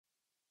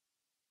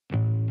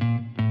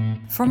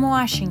From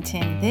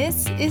Washington,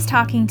 this is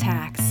Talking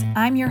Tax.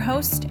 I'm your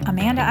host,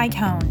 Amanda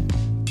Icone.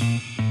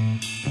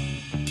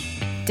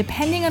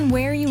 Depending on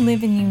where you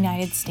live in the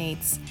United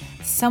States,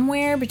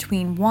 somewhere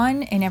between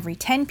 1 in every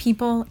 10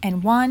 people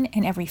and 1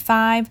 in every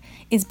 5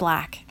 is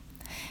Black.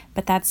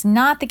 But that's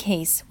not the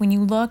case when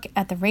you look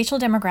at the racial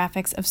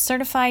demographics of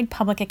certified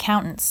public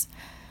accountants.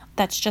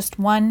 That's just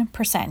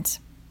 1%.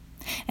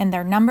 And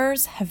their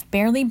numbers have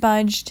barely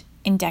budged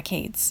in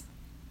decades.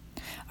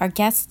 Our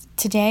guests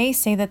today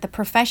say that the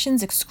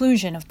profession's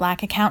exclusion of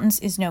Black accountants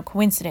is no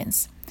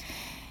coincidence.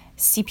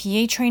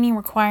 CPA training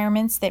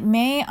requirements that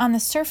may on the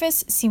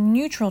surface seem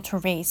neutral to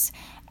race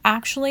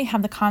actually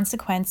have the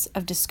consequence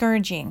of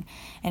discouraging,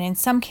 and in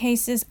some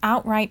cases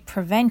outright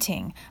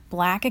preventing,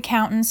 Black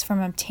accountants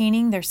from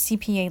obtaining their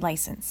CPA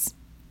license.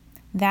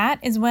 That,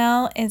 as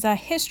well as a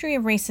history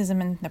of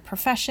racism in the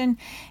profession,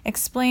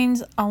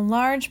 explains a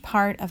large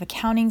part of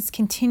accounting's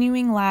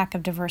continuing lack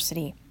of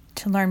diversity.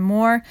 To learn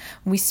more,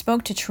 we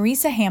spoke to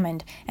Teresa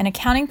Hammond, an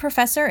accounting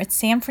professor at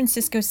San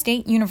Francisco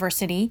State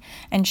University,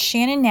 and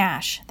Shannon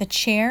Nash, the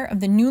chair of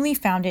the newly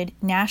founded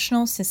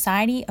National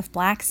Society of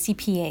Black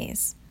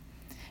CPAs.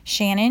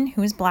 Shannon,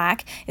 who is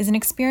Black, is an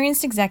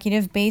experienced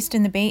executive based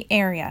in the Bay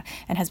Area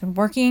and has been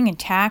working in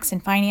tax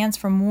and finance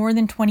for more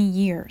than 20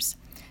 years.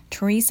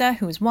 Teresa,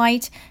 who is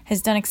white,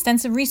 has done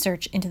extensive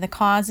research into the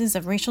causes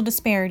of racial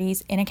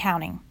disparities in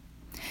accounting.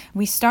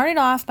 We started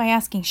off by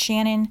asking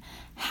Shannon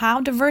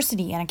how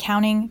diversity in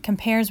accounting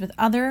compares with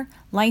other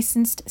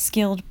licensed,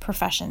 skilled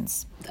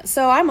professions.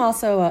 So I'm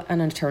also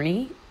an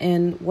attorney,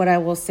 and what I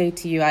will say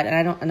to you,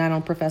 I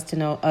don't profess to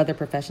know other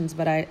professions,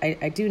 but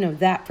I do know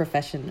that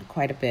profession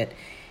quite a bit.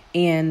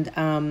 And,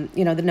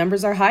 the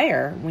numbers are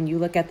higher when you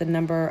look at the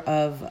number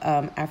of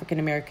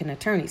African-American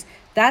attorneys.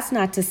 That's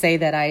not to say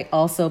that I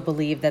also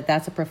believe that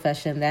that's a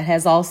profession that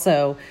has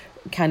also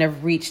kind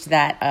of reached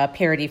that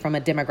parity from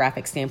a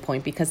demographic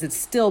standpoint, because it's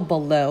still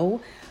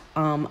below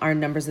our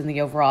numbers in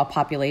the overall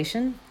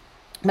population.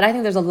 But I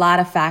think there's a lot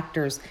of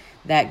factors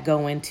that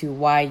go into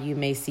why you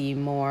may see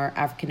more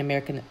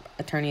African-American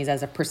attorneys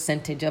as a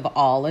percentage of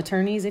all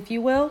attorneys, if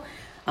you will.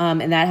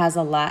 And that has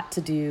a lot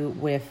to do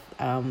with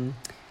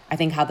I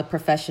think how the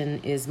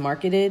profession is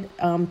marketed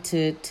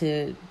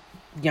to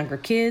younger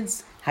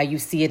kids, how you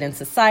see it in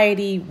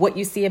society, what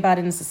you see about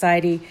it in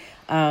society.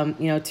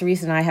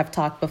 Teresa and I have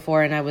talked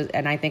before, and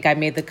I think I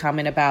made the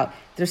comment about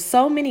there's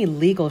so many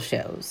legal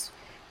shows,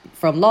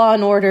 from Law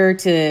and Order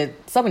to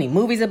so many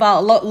movies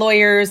about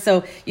lawyers.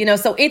 So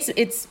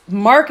it's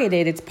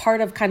marketed. It's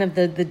part of kind of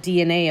the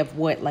DNA of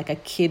what like a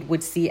kid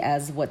would see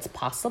as what's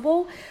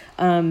possible.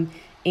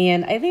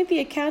 And I think the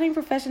accounting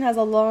profession has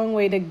a long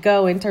way to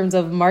go in terms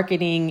of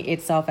marketing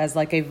itself as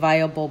like a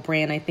viable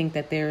brand. I think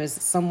that there is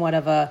somewhat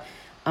of a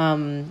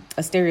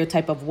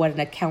stereotype of what an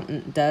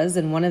accountant does.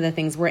 And one of the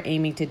things we're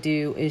aiming to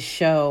do is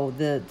show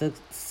the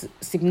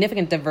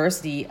significant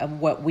diversity of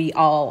what we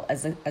all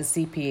as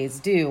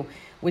CPAs do,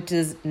 which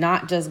is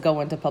not just go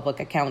into public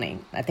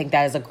accounting. I think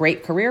that is a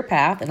great career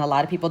path, and a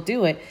lot of people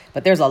do it,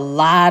 but there's a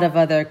lot of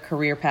other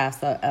career paths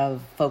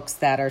of folks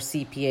that are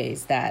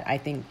CPAs that I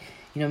think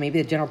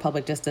maybe the general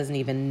public just doesn't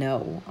even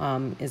know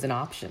is an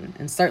option.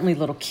 And certainly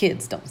little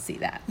kids don't see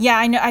that. Yeah,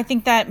 I know. I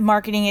think that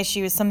marketing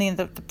issue is something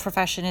that the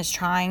profession is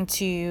trying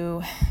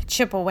to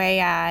chip away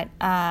at.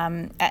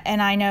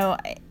 And I know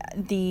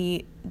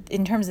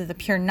in terms of the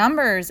pure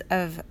numbers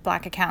of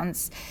Black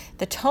accountants,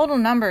 the total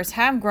numbers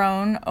have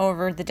grown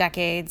over the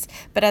decades,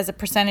 but as a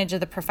percentage of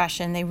the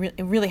profession,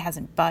 it really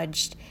hasn't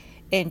budged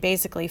in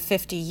basically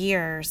 50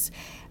 years.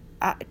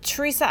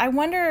 Teresa, I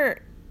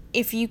wonder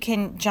if you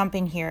can jump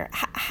in here.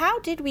 How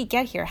did we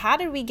get here? How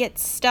did we get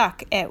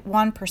stuck at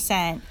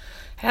 1%?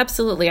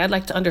 Absolutely. I'd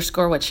like to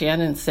underscore what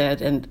Shannon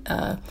said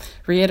and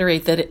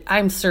reiterate that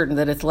I'm certain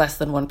that it's less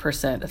than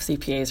 1% of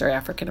CPAs are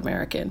African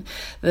American.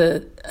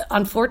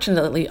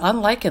 Unfortunately,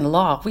 unlike in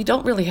law, we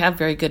don't really have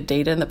very good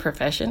data in the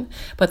profession,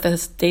 but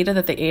the data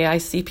that the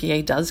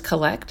AICPA does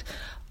collect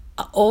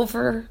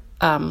over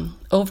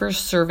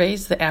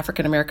surveys the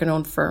African American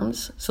owned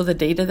firms. So the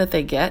data that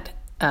they get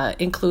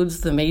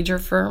includes the major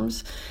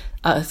firms,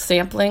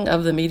 sampling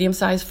of the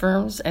medium-sized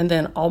firms, and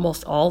then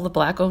almost all the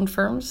Black-owned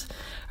firms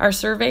are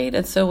surveyed.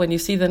 And so when you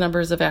see the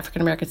numbers of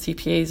African-American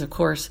CPAs, of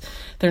course,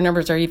 their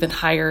numbers are even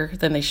higher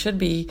than they should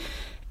be.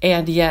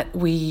 And yet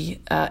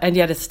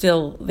it's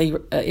still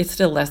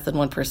less than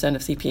 1%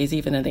 of CPAs,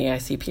 even in the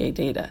AICPA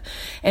data.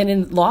 And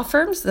in law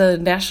firms, the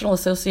National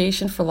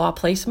Association for Law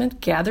Placement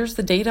gathers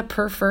the data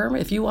per firm.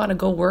 If you want to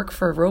go work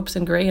for Ropes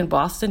and Gray in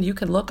Boston, you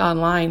can look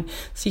online,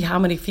 see how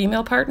many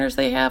female partners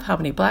they have, how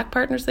many Black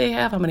partners they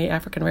have, how many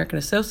African American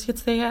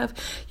associates they have.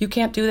 You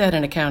can't do that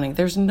in accounting.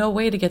 There's no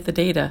way to get the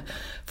data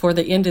for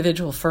the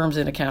individual firms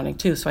in accounting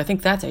too. So I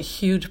think that's a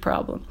huge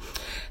problem.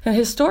 And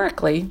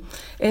historically,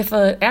 if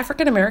an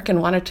African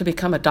American wanted to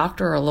become a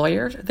doctor or a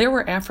lawyer, there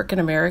were African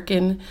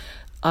American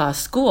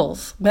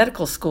schools,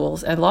 medical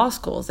schools, and law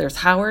schools. There's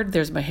Howard,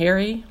 there's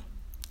Meharry,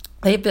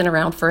 They've been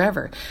around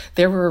forever.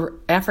 There were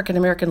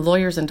African-American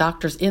lawyers and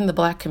doctors in the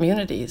Black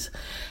communities.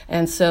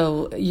 And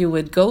so you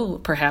would go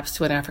perhaps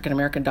to an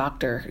African-American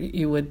doctor.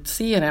 You would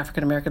see an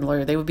African-American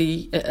lawyer. They would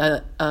be,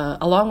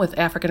 along with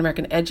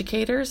African-American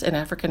educators and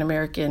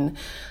African-American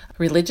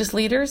religious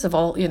leaders of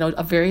all,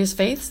 of various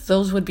faiths.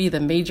 Those would be the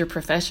major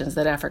professions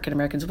that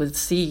African-Americans would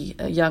see,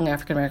 young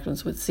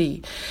African-Americans would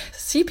see.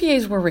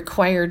 CPAs were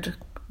required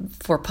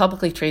for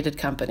publicly traded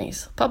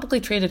companies. Publicly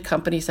traded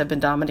companies have been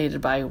dominated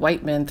by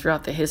white men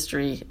throughout the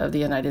history of the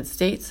United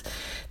States.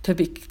 To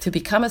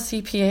become a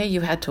CPA,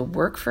 you had to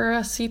work for a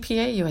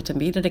CPA, you had to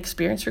meet an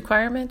experience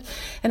requirement.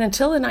 And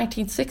until the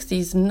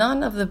 1960s,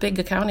 none of the big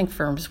accounting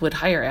firms would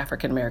hire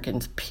African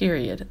Americans,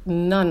 period.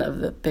 None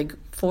of the big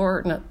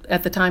four,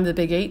 at the time the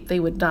big eight,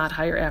 they would not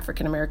hire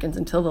African Americans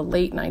until the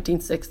late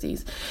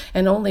 1960s.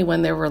 And only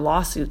when there were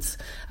lawsuits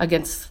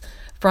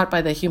brought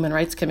by the Human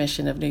Rights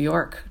Commission of New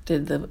York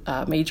did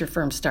the major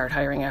firms start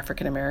hiring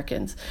African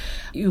Americans.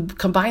 You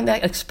combine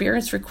that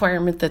experience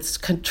requirement that's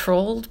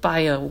controlled by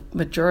a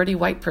majority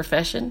white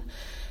profession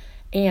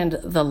and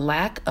the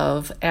lack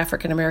of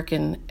African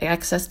American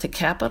access to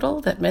capital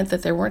that meant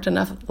that there weren't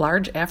enough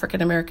large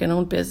African American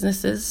owned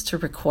businesses to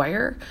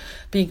require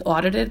being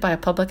audited by a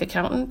public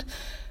accountant.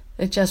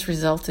 It just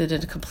resulted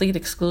in a complete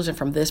exclusion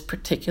from this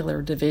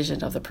particular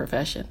division of the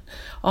profession.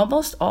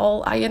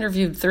 I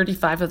interviewed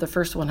 35 of the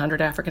first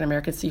 100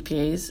 African-American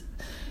CPAs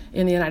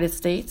in the United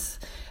States.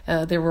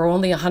 There were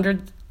only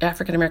 100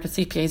 African-American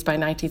CPAs by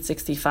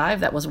 1965.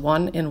 That was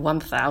 1 in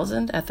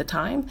 1,000 at the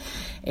time.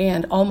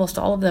 And almost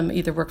all of them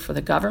either worked for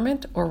the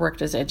government or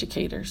worked as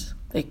educators.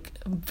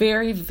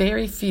 Very,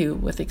 very few,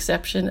 with the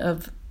exception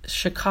of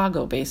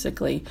Chicago,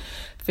 basically,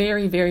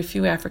 very, very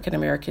few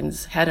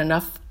African-Americans had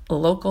enough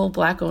local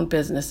Black-owned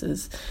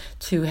businesses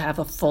to have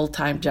a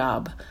full-time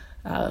job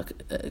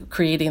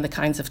creating the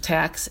kinds of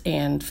tax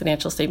and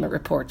financial statement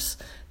reports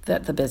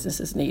that the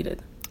businesses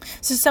needed.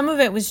 So some of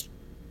it was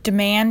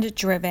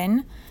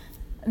demand-driven,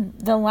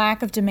 the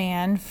lack of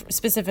demand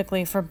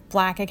specifically for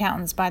Black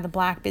accountants by the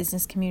Black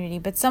business community,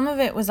 but some of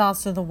it was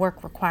also the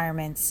work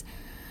requirements.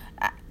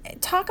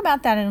 Talk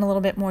about that in a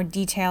little bit more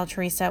detail,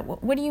 Teresa.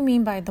 What do you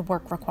mean by the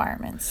work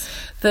requirements?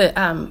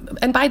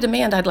 And by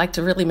demand, I'd like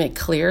to really make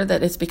clear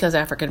that it's because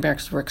African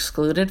Americans were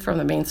excluded from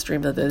the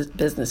mainstream of the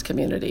business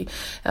community.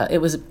 It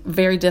was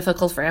very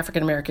difficult for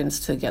African Americans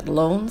to get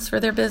loans for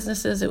their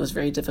businesses. It was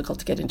very difficult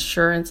to get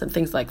insurance and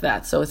things like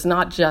that. So it's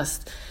not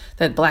just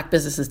that Black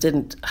businesses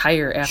didn't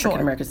hire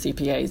African-American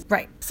CPAs.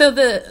 Right.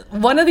 So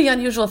one of the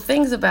unusual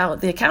things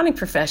about the accounting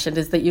profession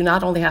is that you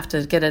not only have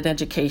to get an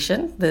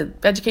education, the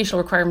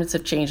educational requirements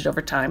have changed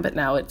over time, but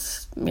now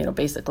it's,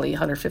 basically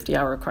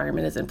 150-hour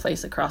requirement is in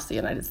place across the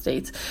United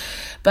States.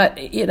 But,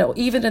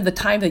 even in the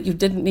time that you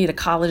didn't need a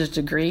college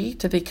degree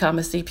to become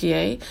a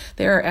CPA,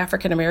 there are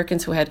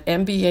African-Americans who had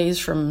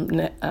MBAs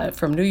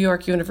from New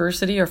York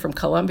University or from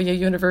Columbia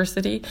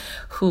University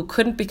who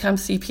couldn't become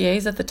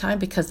CPAs at the time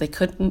because they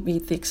couldn't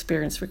meet the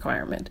experience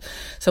requirement.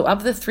 So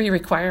of the three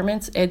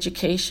requirements,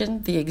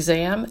 education, the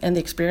exam, and the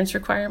experience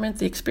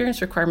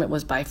requirement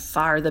was by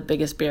far the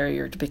biggest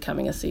barrier to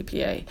becoming a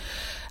CPA.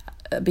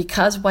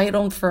 Because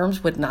white-owned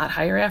firms would not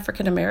hire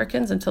African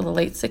Americans until the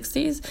late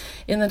 60s,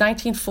 in the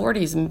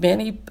 1940s,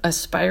 many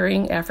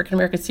aspiring African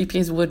American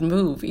CPAs would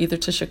move either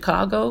to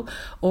Chicago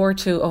or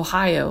to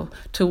Ohio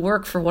to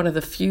work for one of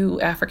the few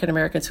African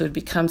Americans who had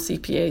become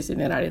CPAs in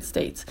the United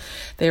States.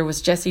 There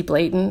was Jesse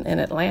Blayton in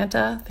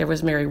Atlanta. There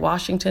was Mary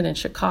Washington in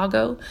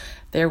Chicago.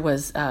 There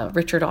was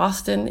Richard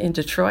Austin in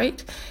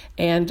Detroit.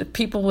 And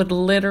people would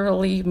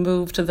literally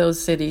move to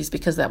those cities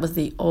because that was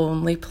the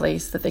only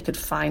place that they could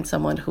find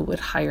someone who would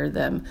hire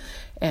them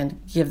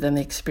and give them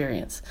the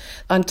experience.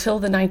 Until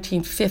the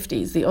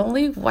 1950s, the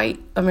only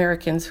white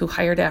Americans who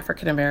hired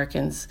African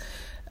Americans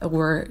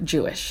were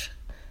Jewish.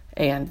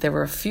 And there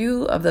were a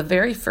few of the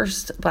very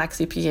first Black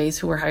CPAs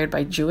who were hired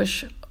by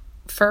Jewish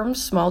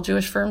firms, small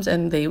Jewish firms,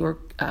 and they were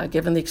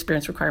given the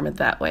experience requirement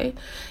that way.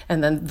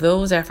 And then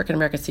those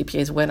African-American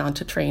CPAs went on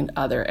to train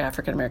other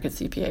African-American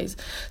CPAs.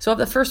 So of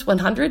the first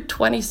 100,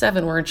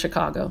 27 were in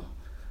Chicago.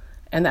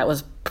 And that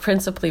was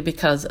principally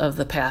because of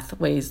the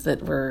pathways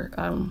that were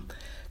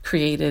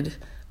created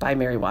by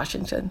Mary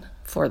Washington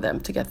for them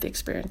to get the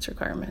experience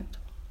requirement.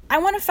 I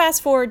want to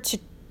fast forward to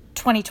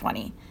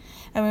 2020.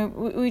 I mean,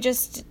 we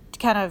just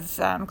kind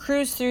of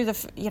cruise through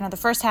the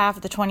first half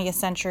of the 20th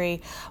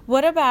century.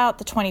 What about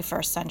the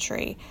 21st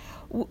century?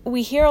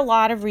 We hear a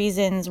lot of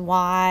reasons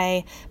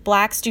why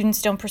Black students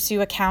don't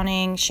pursue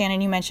accounting. Shannon,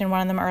 you mentioned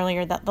one of them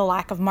earlier, that the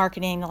lack of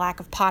marketing, the lack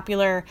of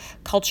popular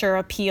culture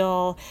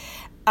appeal.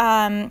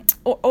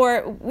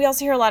 Or we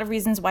also hear a lot of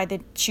reasons why they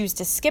choose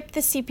to skip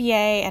the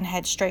CPA and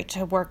head straight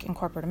to work in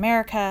corporate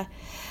America.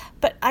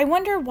 But I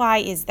wonder, why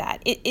is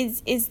that?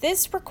 Is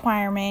this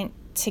requirement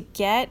to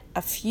get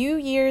a few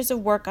years of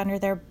work under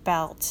their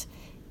belt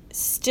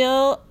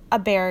still a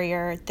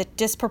barrier that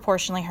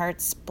disproportionately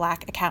hurts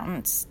Black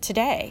accountants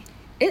today?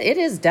 It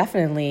is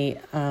definitely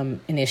an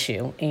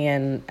issue,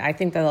 and I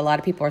think that a lot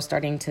of people are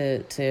starting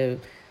to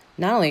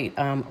not only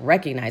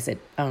recognize it,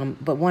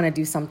 but want to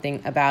do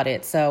something about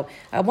it. So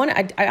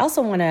I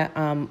also want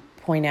to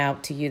point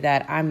out to you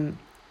that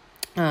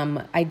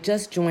I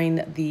just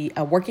joined the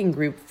working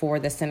group for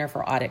the Center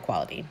for Audit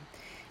Quality.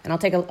 And I'll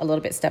take a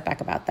little bit step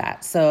back about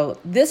that. So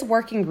this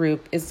working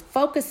group is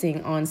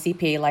focusing on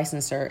CPA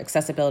licensure,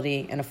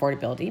 accessibility, and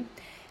affordability.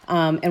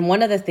 And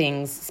one of the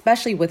things,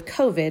 especially with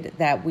COVID,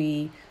 that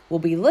we will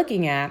be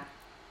looking at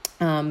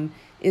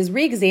is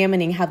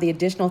re-examining how the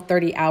additional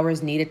 30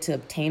 hours needed to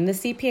obtain the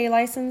CPA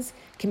license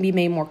can be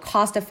made more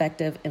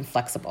cost-effective and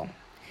flexible.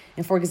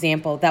 And for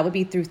example, that would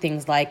be through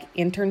things like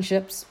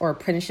internships or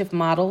apprenticeship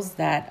models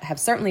that have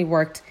certainly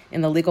worked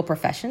in the legal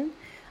profession.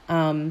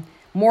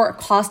 More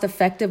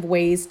cost-effective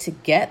ways to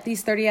get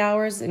these 30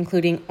 hours,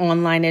 including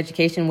online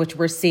education, which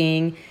we're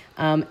seeing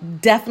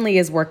definitely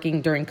is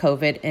working during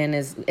COVID and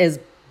is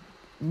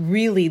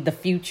really the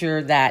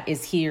future that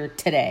is here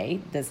today.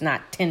 That's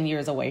not 10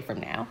 years away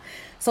from now.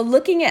 So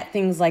looking at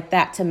things like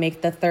that to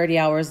make the 30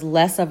 hours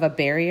less of a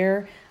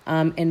barrier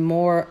and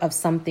more of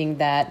something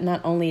that not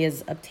only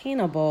is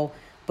obtainable,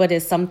 but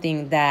is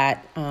something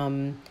that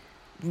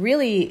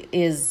really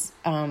is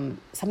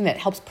something that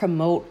helps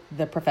promote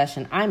the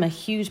profession. I'm a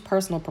huge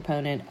personal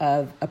proponent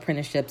of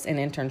apprenticeships and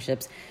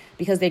internships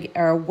because they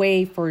are a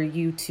way for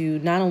you to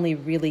not only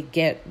really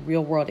get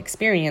real world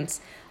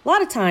experience, a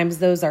lot of times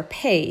those are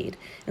paid.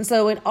 And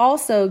so it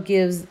also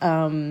gives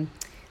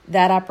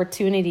that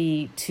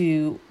opportunity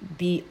to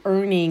be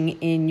earning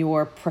in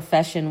your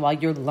profession while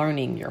you're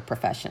learning your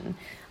profession.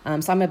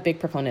 So I'm a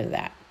big proponent of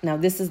that. Now,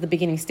 this is the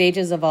beginning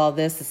stages of all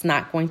this. It's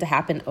not going to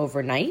happen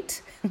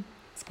overnight.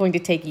 It's going to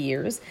take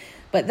years.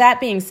 But that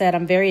being said,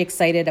 I'm very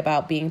excited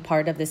about being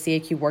part of the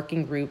CAQ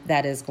working group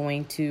that is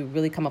going to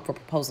really come up with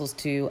proposals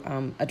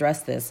to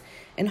address this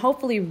and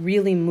hopefully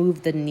really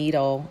move the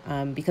needle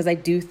because I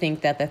do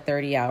think that the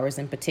 30 hours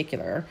in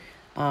particular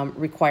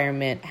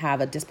requirement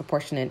have a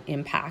disproportionate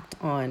impact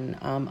on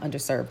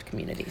underserved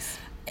communities.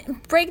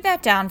 Break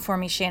that down for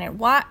me, Shannon.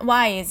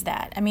 Why is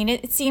that? I mean,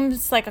 it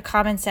seems like a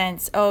common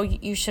sense, oh,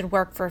 you should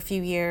work for a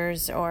few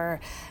years, or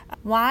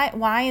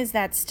why is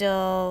that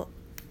still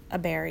a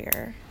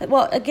barrier?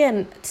 Well,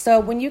 again, so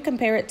when you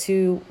compare it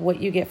to what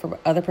you get for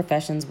other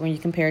professions, when you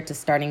compare it to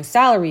starting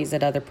salaries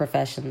at other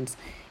professions,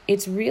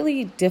 it's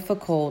really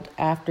difficult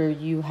after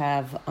you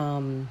have,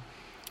 kind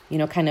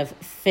of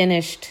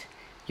finished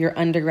your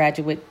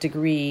undergraduate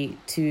degree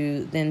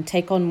to then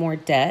take on more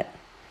debt,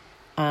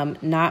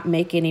 not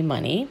make any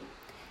money,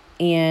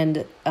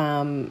 and,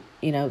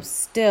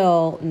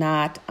 still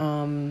not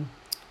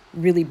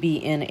really be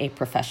in a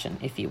profession,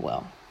 if you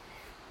will.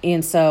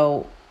 And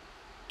so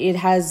it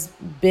has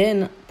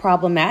been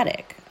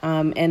problematic,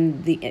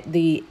 and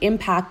the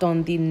impact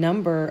on the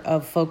number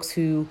of folks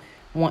who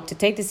want to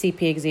take the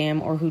CPA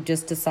exam or who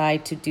just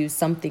decide to do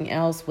something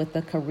else with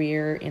a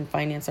career in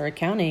finance or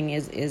accounting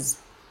is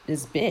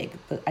big.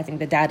 I think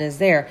the data is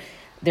there.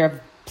 There are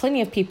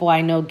plenty of people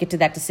I know get to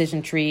that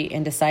decision tree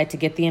and decide to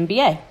get the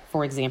MBA,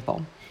 for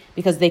example,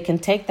 because they can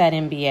take that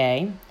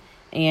MBA,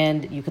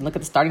 and you can look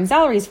at the starting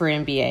salaries for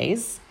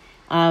MBAs.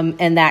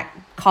 And that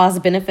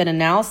cost-benefit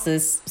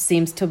analysis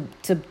seems to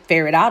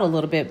ferret out a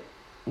little bit,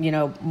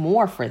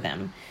 more for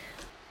them.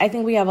 I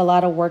think we have a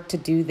lot of work to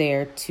do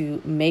there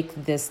to make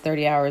this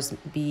 30 hours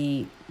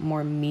be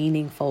more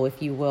meaningful,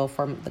 if you will,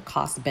 from the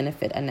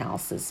cost-benefit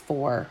analysis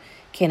for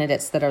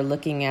candidates that are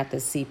looking at the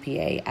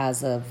CPA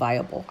as a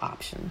viable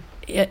option.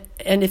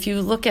 And if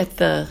you look at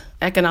the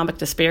economic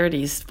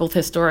disparities, both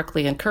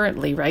historically and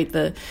currently, right,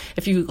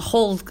 if you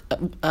hold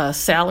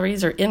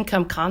salaries or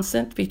income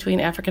constant between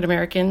African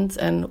Americans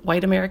and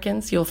white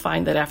Americans, you'll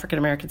find that African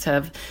Americans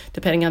have,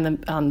 depending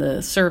on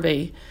the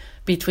survey,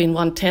 between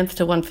 1/10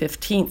 to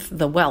 1/15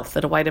 the wealth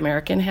that a white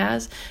American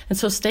has. And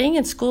so staying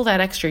in school that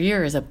extra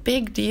year is a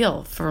big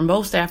deal for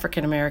most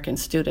African American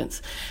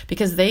students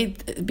because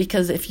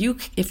if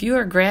you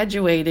are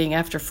graduating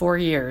after 4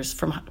 years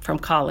from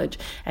college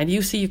and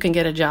you see you can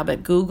get a job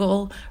at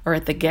Google or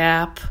at the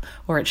Gap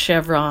or at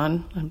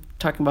Chevron, I'm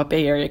talking about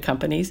Bay Area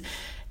companies,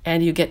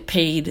 and you get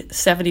paid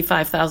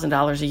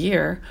 $75,000 a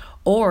year,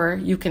 or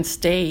you can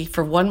stay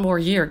for one more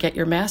year, get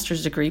your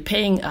master's degree,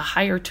 paying a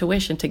higher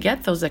tuition to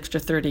get those extra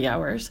 30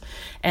 hours,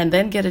 and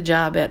then get a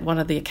job at one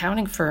of the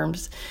accounting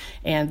firms,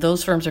 and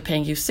those firms are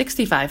paying you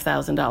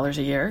 $65,000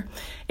 a year.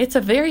 It's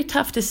a very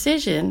tough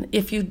decision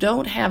if you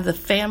don't have the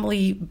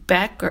family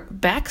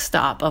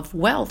backstop of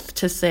wealth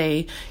to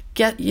say,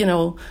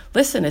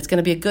 listen, it's going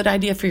to be a good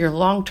idea for your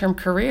long-term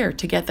career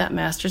to get that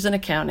master's in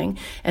accounting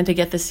and to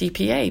get the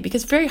CPA,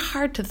 because it's very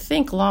hard to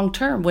think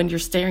long-term when you're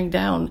staring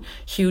down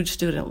huge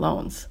student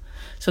loans.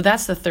 So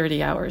that's the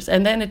 30 hours.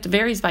 And then it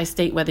varies by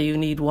state whether you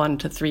need 1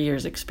 to 3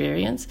 years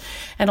experience.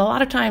 And a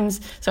lot of times,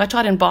 so I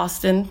taught in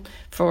Boston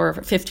for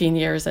 15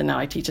 years, and now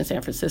I teach in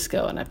San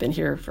Francisco, and I've been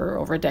here for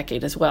over a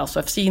decade as well. So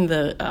I've seen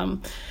the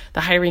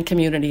hiring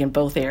community in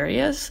both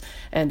areas.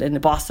 And in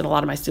Boston, a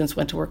lot of my students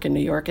went to work in New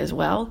York as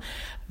well.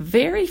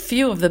 Very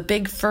few of the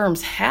big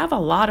firms have a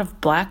lot of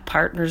Black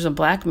partners and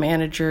Black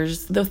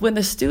managers. When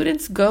the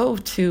students go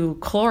to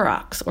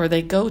Clorox or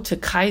they go to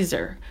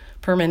Kaiser,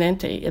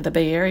 Permanente in the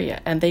Bay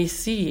Area, and they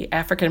see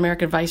African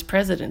American vice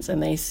presidents,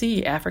 and they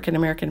see African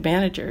American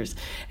managers,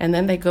 and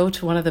then they go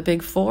to one of the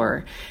big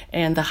four,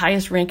 and the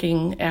highest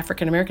ranking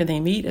African American they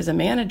meet as a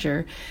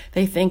manager,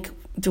 they think,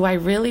 do I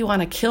really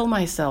want to kill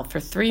myself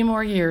for 3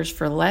 more years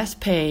for less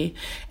pay,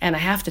 and I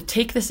have to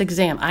take this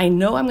exam? I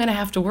know I'm going to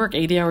have to work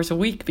 80 hours a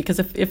week, because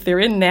if they're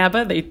in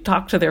NABA, they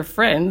talk to their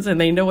friends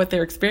and they know what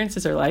their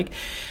experiences are like.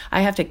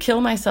 I have to kill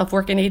myself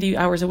working 80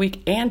 hours a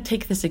week and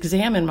take this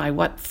exam in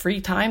my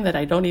free time that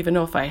I don't even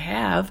know if I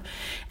have,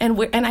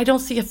 and I don't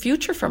see a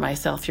future for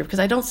myself here, because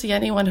I don't see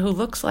anyone who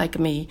looks like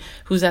me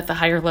who's at the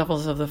higher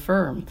levels of the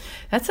firm.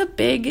 That's a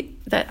big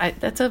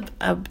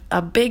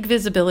big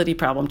visibility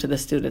problem to the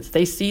students.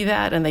 They see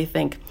that and they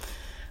think,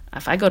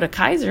 if I go to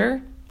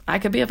Kaiser, I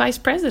could be a vice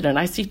president.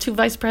 I see 2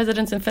 vice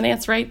presidents in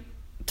finance right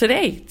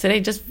today,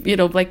 just,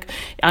 like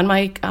on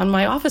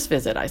my office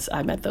visit,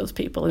 I met those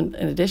people in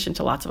addition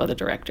to lots of other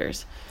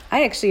directors.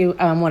 I actually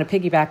want to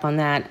piggyback on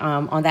that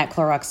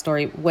Clorox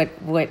story.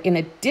 What in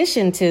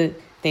addition to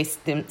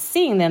them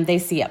seeing them, they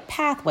see a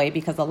pathway,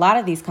 because a lot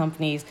of these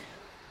companies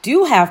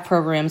do have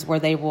programs where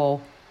they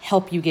will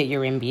help you get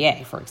your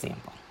MBA, for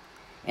example,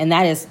 and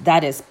that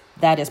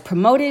is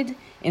promoted.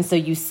 And so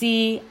you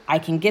see, I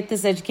can get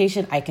this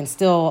education, I can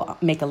still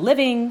make a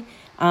living,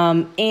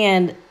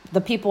 and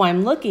the people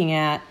I'm looking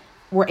at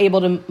were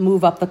able to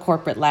move up the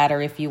corporate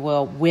ladder, if you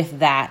will, with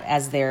that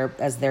as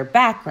their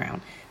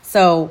background.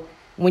 So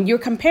when you're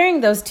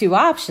comparing those two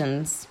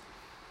options,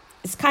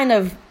 it's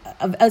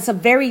it's a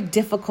very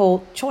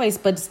difficult choice,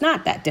 but it's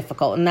not that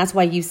difficult. And that's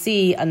why you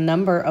see a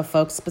number of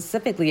folks,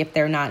 specifically if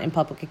they're not in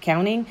public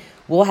accounting,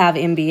 will have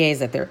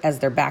MBAs as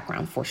their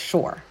background for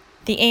sure.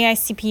 The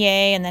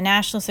AICPA and the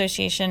National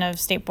Association of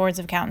State Boards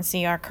of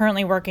Accountancy are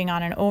currently working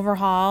on an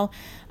overhaul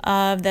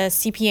of the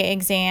CPA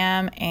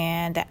exam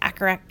and the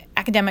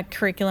academic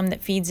curriculum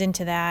that feeds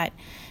into that.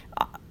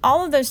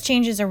 All of those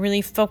changes are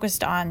really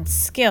focused on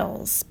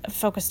skills,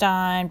 focused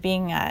on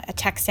being a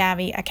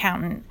tech-savvy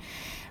accountant.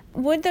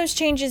 Would those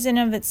changes in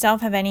of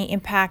itself have any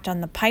impact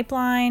on the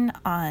pipeline,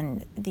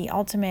 on the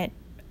ultimate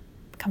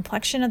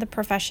complexion of the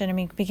profession? I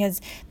mean,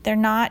 because they're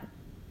not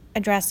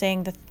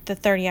addressing the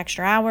 30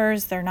 extra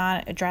hours. They're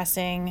not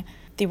addressing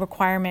the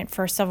requirement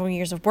for several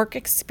years of work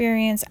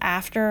experience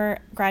after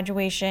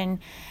graduation.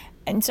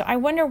 And so I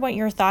wonder what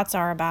your thoughts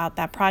are about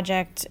that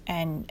project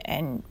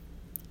and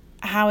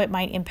how it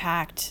might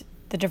impact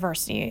the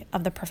diversity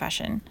of the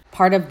profession.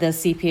 Part of the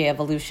CPA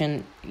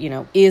evolution,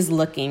 is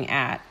looking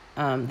at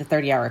the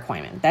 30-hour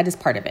requirement. That is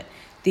part of it.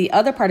 The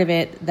other part of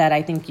it that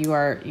I think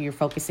you're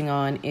focusing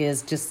on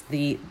is just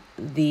the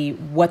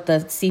what the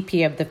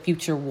CPA of the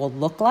future will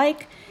look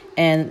like,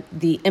 and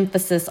the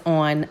emphasis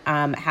on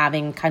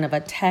having kind of a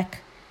tech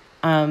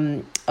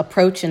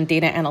approach in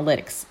data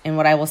analytics. And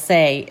what I will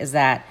say is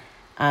that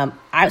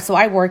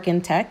I work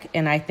in tech,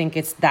 and I think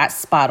that's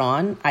spot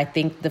on. I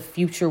think the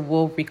future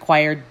will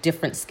require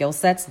different skill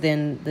sets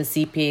than the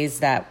CPAs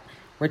that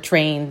were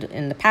trained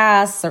in the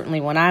past.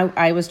 Certainly when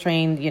I was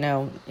trained,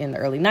 in the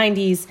early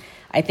 90s,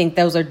 I think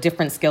those are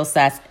different skill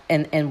sets,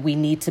 and we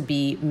need to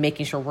be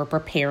making sure we're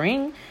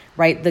preparing,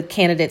 right, the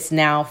candidates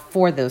now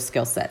for those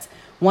skill sets.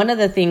 One of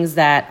the things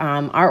that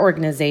our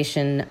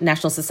organization,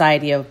 National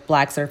Society of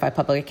Black Certified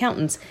Public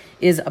Accountants,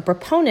 is a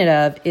proponent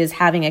of is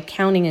having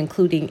accounting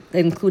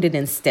included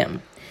in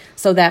STEM.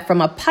 So that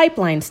from a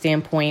pipeline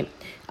standpoint,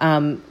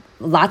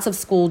 lots of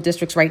school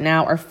districts right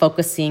now are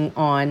focusing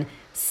on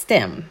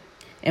STEM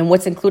and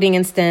what's including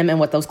in STEM and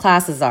what those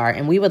classes are.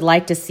 And we would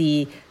like to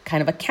see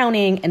kind of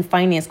accounting and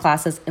finance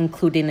classes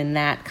included in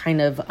that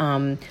kind of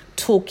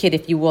toolkit,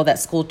 if you will, that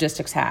school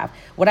districts have.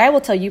 What I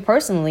will tell you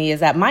personally is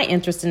that my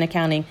interest in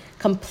accounting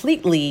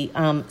completely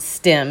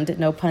stemmed,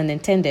 no pun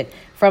intended,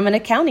 from an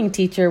accounting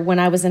teacher when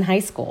I was in high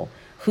school,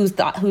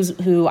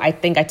 who I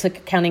think I took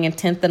accounting in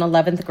 10th and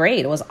 11th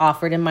grade. It was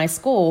offered in my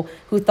school,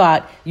 who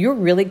thought, you're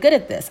really good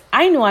at this.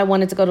 I knew I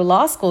wanted to go to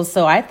law school,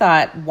 so I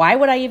thought, why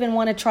would I even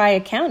want to try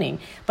accounting?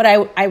 But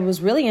I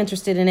was really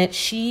interested in it.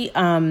 She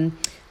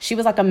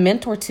was like a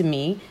mentor to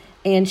me,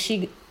 and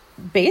she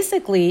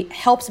basically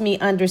helped me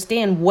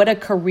understand what a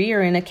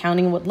career in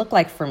accounting would look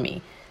like for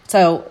me.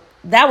 So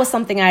that was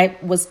something I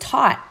was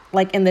taught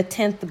like in the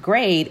 10th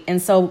grade.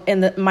 And so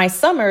in my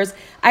summers,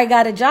 I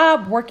got a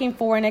job working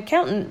for an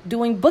accountant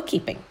doing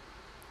bookkeeping.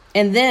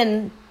 And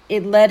then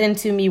it led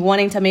into me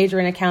wanting to major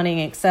in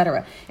accounting, et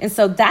cetera. And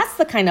so that's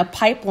the kind of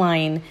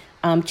pipeline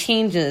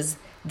changes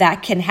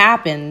that can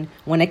happen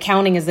when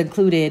accounting is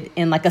included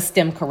in like a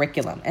STEM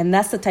curriculum. And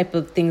that's the type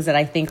of things that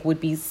I think would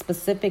be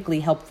specifically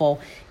helpful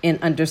in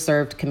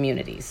underserved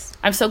communities.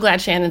 I'm so glad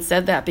Shannon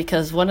said that,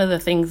 because one of the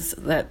things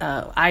that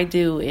I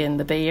do in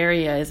the Bay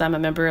Area is I'm a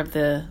member of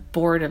the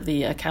board of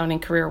the Accounting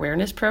Career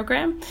Awareness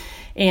Program.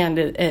 And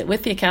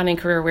with the Accounting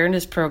Career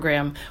Awareness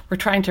Program, we're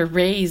trying to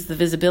raise the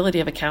visibility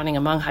of accounting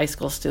among high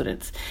school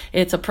students.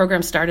 It's a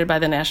program started by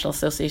the National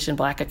Association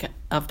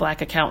of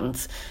Black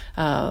Accountants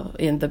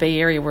in the Bay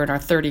Area. We're in our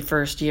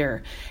 31st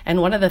year.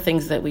 And one of the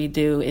things that we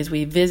do is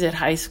we visit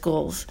high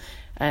schools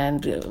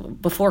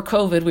And before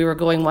COVID, we were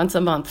going once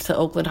a month to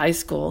Oakland High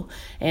School,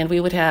 and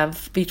we would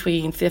have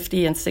between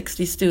 50 and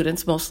 60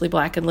 students, mostly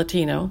Black and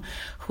Latino,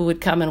 who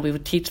would come and we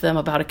would teach them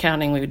about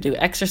accounting. We would do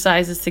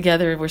exercises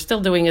together. We're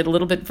still doing it a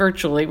little bit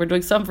virtually. We're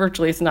doing some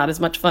virtually. It's not as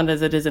much fun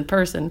as it is in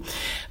person.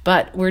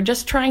 But we're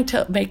just trying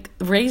to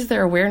raise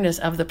their awareness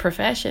of the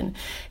profession.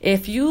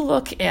 If you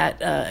look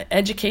at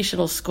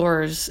educational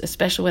scores,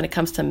 especially when it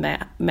comes to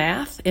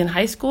math in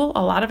high school,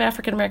 a lot of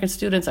African American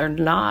students are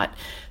not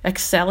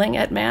excelling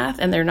at math,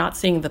 and they're not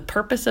seeing the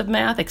purpose of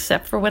math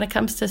except for when it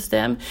comes to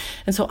STEM.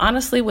 And so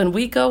honestly, when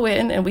we go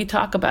in and we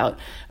talk about,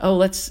 oh,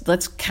 let's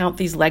count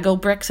these Lego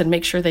bricks and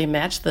make sure they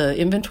match the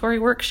inventory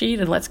worksheet,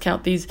 and let's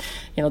count these,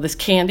 this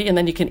candy, and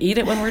then you can eat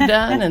it when we're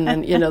done, and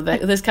then,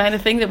 this kind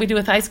of thing that we do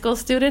with high school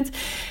students,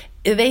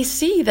 they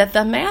see that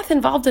the math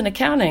involved in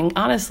accounting,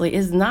 honestly,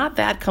 is not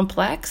that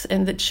complex,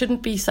 and it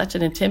shouldn't be such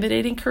an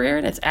intimidating career,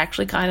 and it's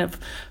actually kind of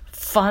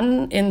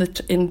fun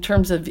in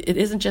terms of it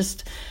isn't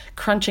just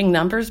crunching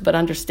numbers, but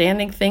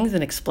understanding things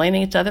and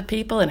explaining it to other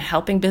people and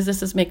helping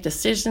businesses make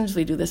decisions.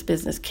 We do this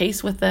business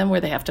case with them where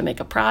they have to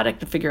make a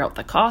product and figure out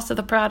the cost of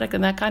the product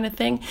and that kind of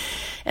thing.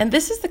 And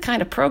this is the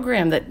kind of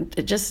program that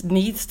it just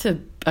needs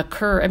to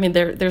occur. I mean,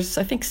 there's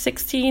I think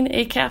 16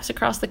 ACAPs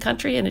across the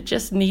country, and it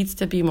just needs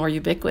to be more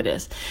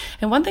ubiquitous.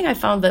 And one thing I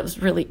found that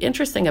was really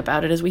interesting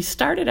about it is we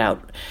started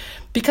out,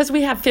 because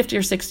we have 50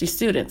 or 60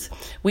 students,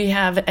 we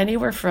have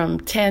anywhere from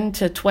 10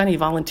 to 20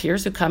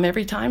 volunteers who come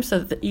every time, so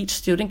that each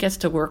student gets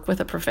to work with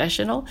a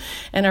professional.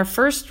 And our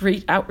first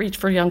outreach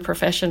for young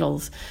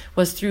professionals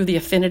was through the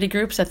affinity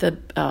groups at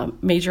the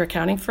major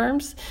accounting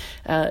firms,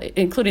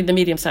 including the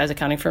medium-sized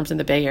accounting firms in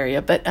the Bay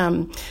Area. But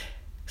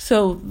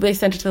so they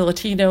sent it to the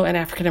Latino and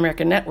African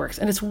American networks.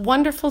 And it's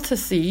wonderful to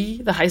see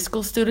the high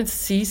school students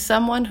see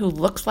someone who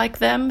looks like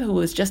them, who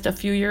is just a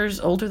few years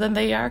older than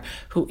they are,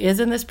 who is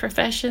in this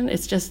profession.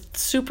 It's just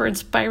super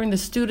inspiring. The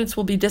students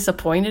will be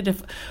disappointed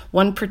if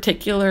one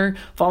particular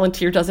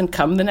volunteer doesn't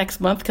come the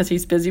next month because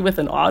he's busy with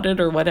an audit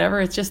or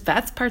whatever. It's just,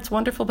 that part's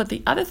wonderful. But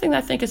the other thing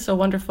that I think is so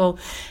wonderful,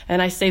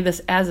 and I say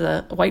this as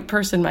a white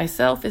person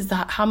myself, is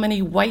how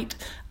many white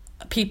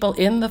people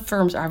in the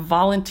firms are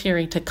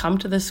volunteering to come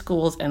to the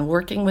schools and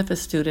working with the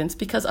students,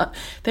 because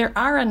there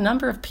are a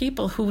number of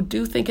people who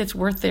do think it's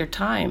worth their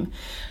time,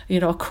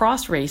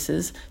 across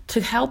races,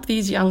 to help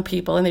these young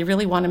people, and they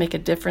really want to make a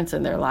difference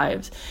in their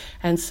lives.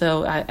 And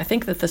so I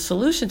think that the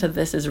solution to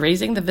this is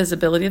raising the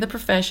visibility of the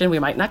profession. We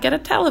might not get a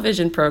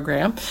television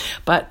program,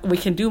 but we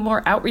can do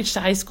more outreach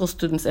to high school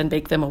students and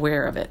make them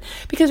aware of it.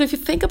 Because if you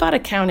think about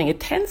accounting, it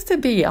tends to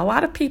be a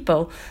lot of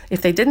people,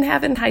 if they didn't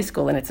have it in high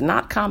school, and it's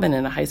not common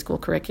in a high school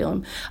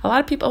curriculum, a lot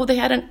of people, they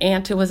had an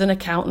aunt who was an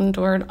accountant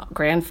or a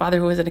grandfather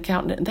who was an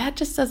accountant. And that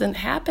just doesn't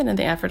happen in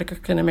the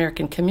African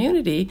American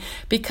community,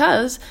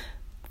 because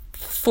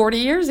 40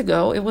 years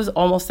ago, it was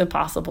almost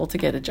impossible to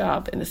get a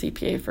job in a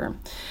CPA firm.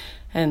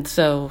 And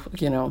so,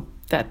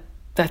 that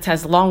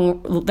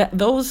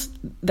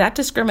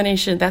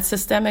discrimination, that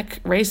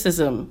systemic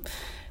racism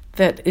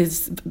that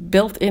is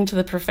built into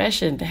the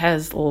profession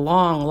has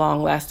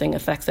long lasting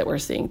effects that we're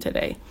seeing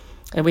today.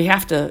 And we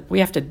have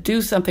to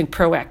do something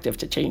proactive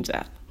to change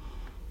that.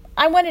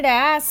 I wanted to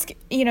ask,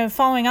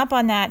 following up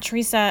on that,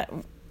 Teresa,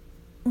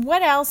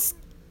 what else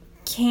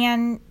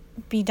can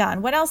be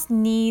done? What else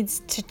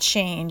needs to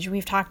change?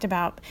 We've talked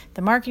about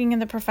the marketing of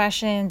the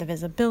profession, the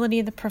visibility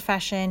of the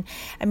profession.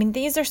 I mean,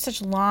 these are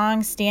such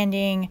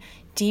long-standing,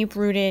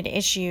 deep-rooted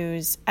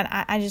issues. And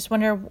I just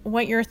wonder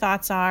what your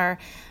thoughts are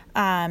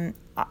on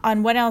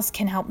what else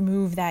can help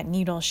move that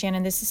needle.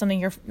 Shannon, this is something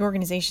your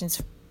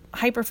organization's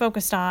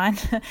hyper-focused on.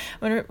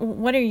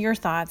 What are your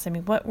thoughts? I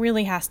mean, what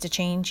really has to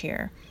change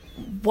here?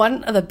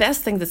 One of the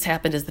best things that's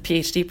happened is the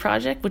PhD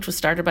project, which was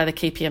started by the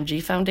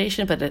KPMG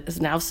Foundation, but it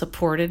is now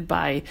supported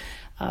by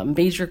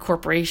major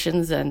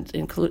corporations and the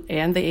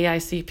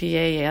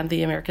AICPA and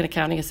the American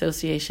Accounting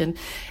Association.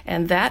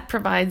 And that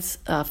provides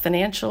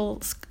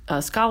financial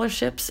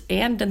scholarships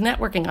and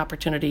networking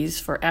opportunities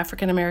for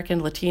African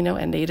American, Latino,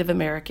 and Native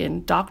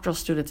American doctoral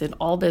students in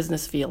all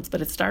business fields.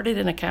 But it started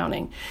in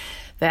accounting.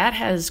 That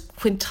has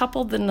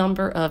quintupled the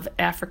number of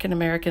African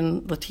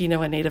American,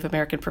 Latino, and Native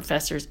American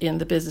professors in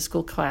the business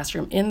school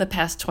classroom in the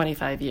past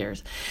 25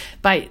 years.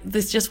 By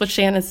this, just what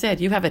Shannon said,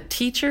 you have a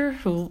teacher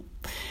who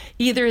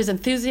either is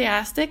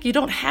enthusiastic. You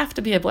don't have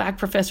to be a Black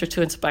professor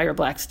to inspire a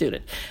Black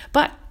student,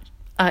 but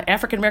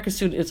African-American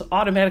student has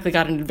automatically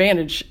got an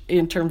advantage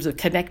in terms of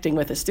connecting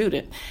with a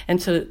student. And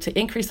to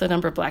increase the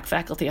number of Black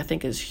faculty, I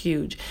think, is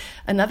huge.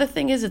 Another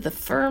thing is that the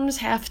firms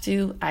have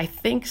to, I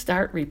think,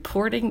 start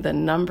reporting the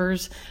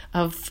numbers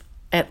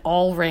at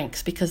all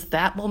ranks, because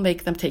that will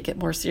make them take it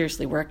more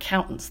seriously. We're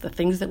accountants. The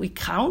things that we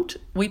count,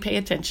 we pay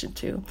attention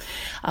to.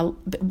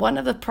 One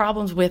of the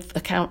problems with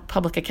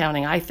public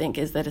accounting, I think,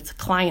 is that it's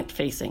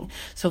client-facing.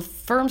 So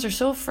firms are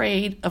so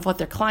afraid of what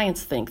their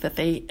clients think that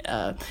they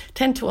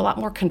tend to a lot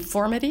more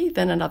conformity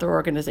than another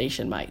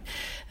organization might.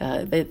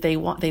 They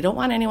don't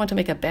want anyone to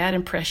make a bad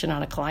impression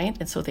on a client,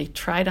 and so they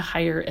try to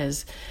hire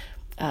as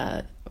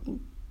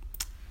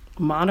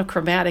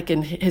monochromatic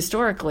and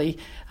historically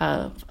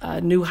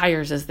new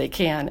hires as they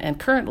can. And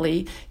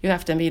currently, you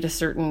have to meet a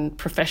certain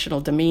professional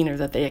demeanor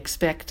that they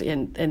expect,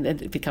 and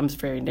it becomes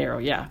very narrow,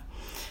 yeah.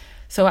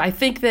 So I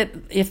think that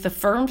if the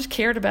firms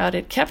cared about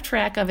it, kept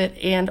track of it,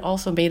 and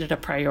also made it a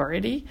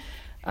priority,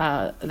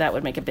 that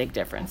would make a big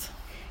difference.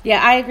 Yeah,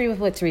 I agree with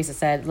what Teresa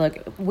said. Look,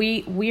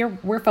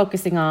 we're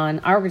focusing on,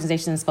 our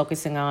organization is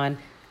focusing on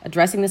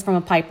addressing this from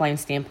a pipeline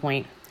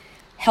standpoint,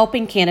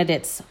 helping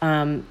candidates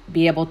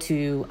be able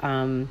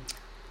to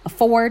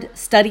afford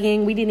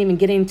studying. We didn't even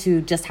get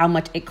into just how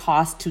much it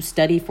costs to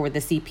study for the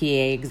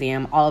CPA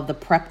exam, all of the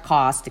prep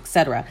costs,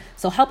 etc.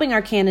 So helping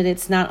our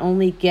candidates not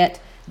only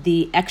get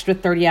the extra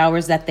 30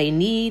 hours that they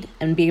need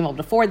and being able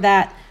to afford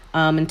that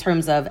in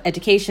terms of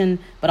education,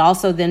 but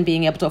also then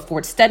being able to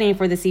afford studying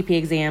for the CPA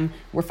exam.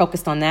 We're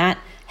focused on that,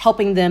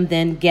 helping them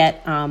then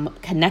get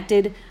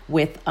connected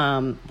with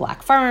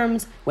Black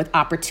firms, with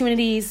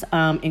opportunities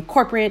in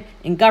corporate,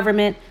 in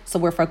government. So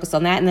we're focused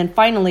on that. And then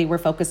finally, we're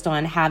focused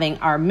on having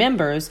our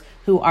members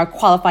who are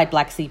qualified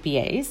Black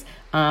CPAs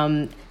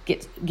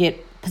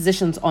get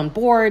positions on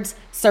boards,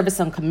 service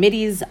on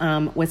committees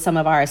with some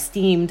of our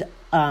esteemed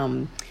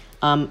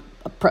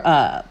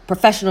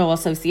professional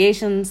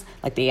associations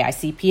like the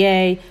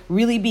AICPA.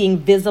 Really being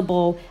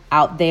visible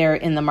out there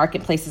in the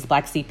marketplace as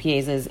Black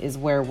CPAs is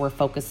where we're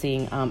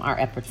focusing our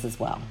efforts as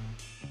well.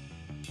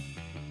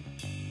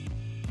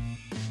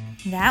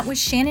 That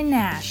was Shannon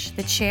Nash,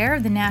 the chair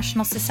of the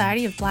National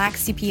Society of Black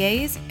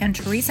CPAs, and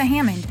Teresa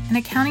Hammond, an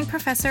accounting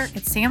professor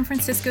at San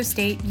Francisco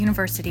State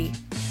University.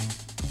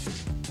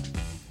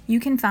 You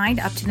can find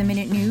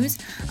up-to-the-minute news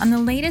on the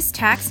latest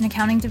tax and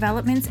accounting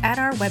developments at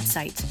our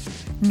website,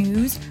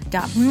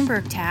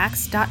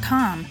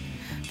 news.bloombergtax.com.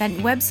 That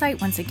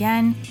website, once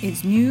again,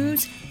 is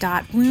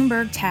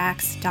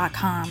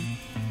news.bloombergtax.com.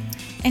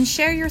 And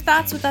share your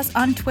thoughts with us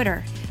on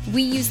Twitter.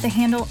 We use the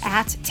handle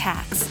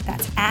 @tax.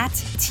 That's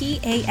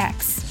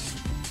 @TAX.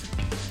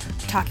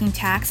 Talking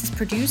Tax is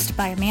produced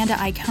by Amanda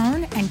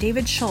Icone and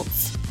David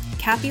Schultz.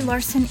 Kathy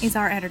Larson is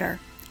our editor.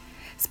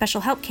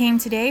 Special help came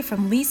today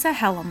from Lisa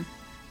Hellum.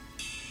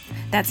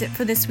 That's it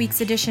for this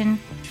week's edition.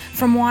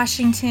 From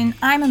Washington,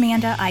 I'm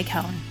Amanda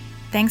Icone.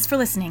 Thanks for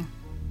listening.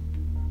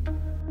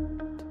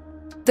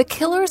 The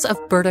killers of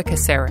Berta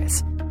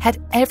Cáceres had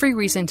every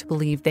reason to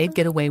believe they'd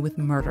get away with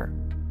murder.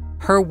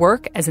 Her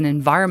work as an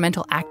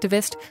environmental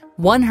activist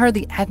won her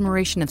the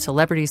admiration of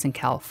celebrities in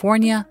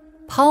California,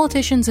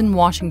 politicians in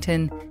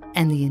Washington,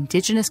 and the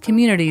indigenous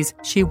communities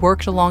she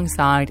worked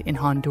alongside in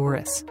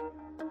Honduras.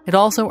 It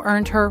also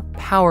earned her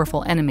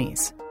powerful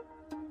enemies.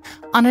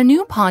 On a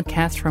new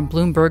podcast from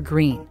Bloomberg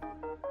Green,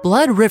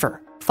 Blood River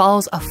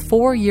follows a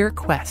 4-year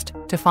quest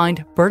to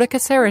find Berta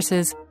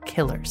Cáceres'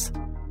 killers.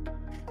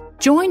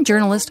 Join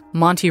journalist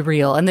Monty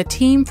Reel and the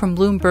team from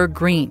Bloomberg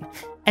Green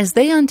as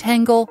they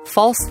untangle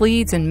false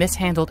leads and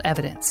mishandled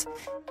evidence,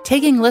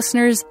 taking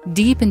listeners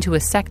deep into a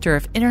sector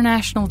of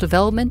international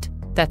development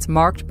that's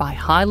marked by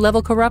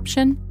high-level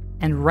corruption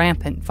and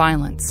rampant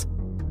violence.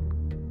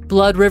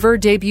 Blood River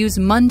debuts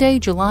Monday,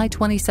 July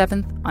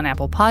 27th on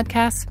Apple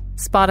Podcasts,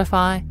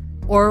 Spotify,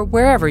 or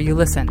wherever you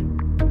listen.